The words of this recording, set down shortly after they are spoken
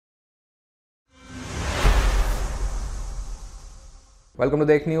Welcome to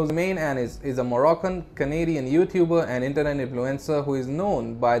Dekh News. Imane Anysv is a Moroccan-Canadian YouTuber and internet influencer who is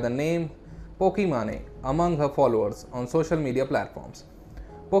known by the name Imane among her followers on social media platforms.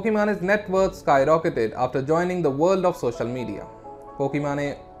 Imane's net worth skyrocketed after joining the world of social media.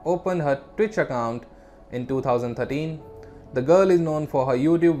 Imane opened her Twitch account in 2013. The girl is known for her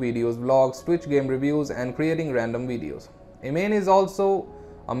YouTube videos, vlogs, Twitch game reviews, and creating random videos. Imane is also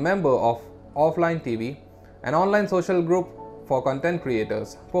a member of Offline TV, an online social group for content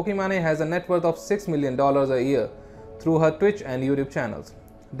creators. Imane has a net worth of $6 million a year through her Twitch and YouTube channels.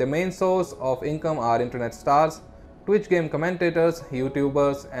 The main source of income are internet stars, Twitch game commentators,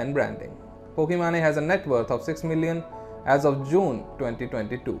 YouTubers, and branding. Imane has a net worth of $6 million as of June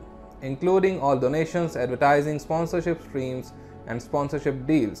 2022, including all donations, advertising, sponsorship streams, and sponsorship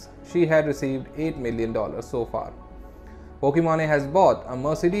deals. She had received $8 million so far. Imane has bought a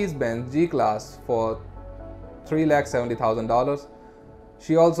Mercedes-Benz G-Class for $370,000.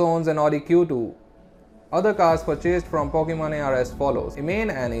 She also owns an Audi Q2. Other cars purchased from Imane are as follows.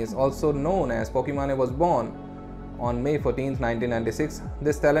 Imane Anysv, also known as Imane, was born on May 14, 1996.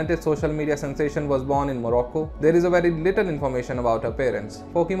 This talented social media sensation was born in Morocco. There is a very little information about her parents.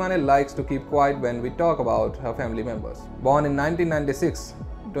 Imane likes to keep quiet when we talk about her family members. Born in 1996,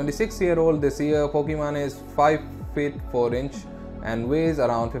 26-year-old this year, Imane is 5 feet 4 inches and weighs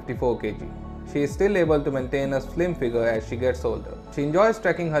around 54 kg. She is still able to maintain a slim figure as she gets older. She enjoys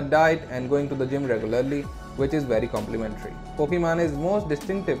tracking her diet and going to the gym regularly, which is very complimentary. Imane's most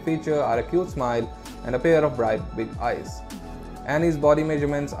distinctive feature are a cute smile and a pair of bright big eyes. Annie's body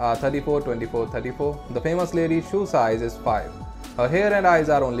measurements are 34, 24, 34. The famous lady's shoe size is 5. Her hair and eyes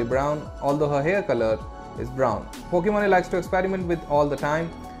are only brown, although her hair color is brown. Imane likes to experiment with all the time.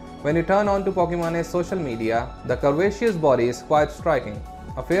 When you turn on to Imane's social media, the curvaceous body is quite striking.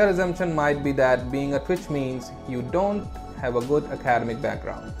 A fair assumption might be that being a Twitch means you don't have a good academic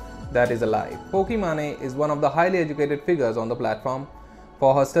background. That is a lie. Imane is one of the highly educated figures on the platform.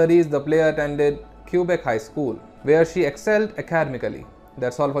 For her studies, the player attended Quebec High School, where she excelled academically.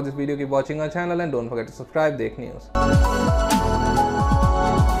 That's all for this video. Keep watching our channel and don't forget to subscribe. Dekh News.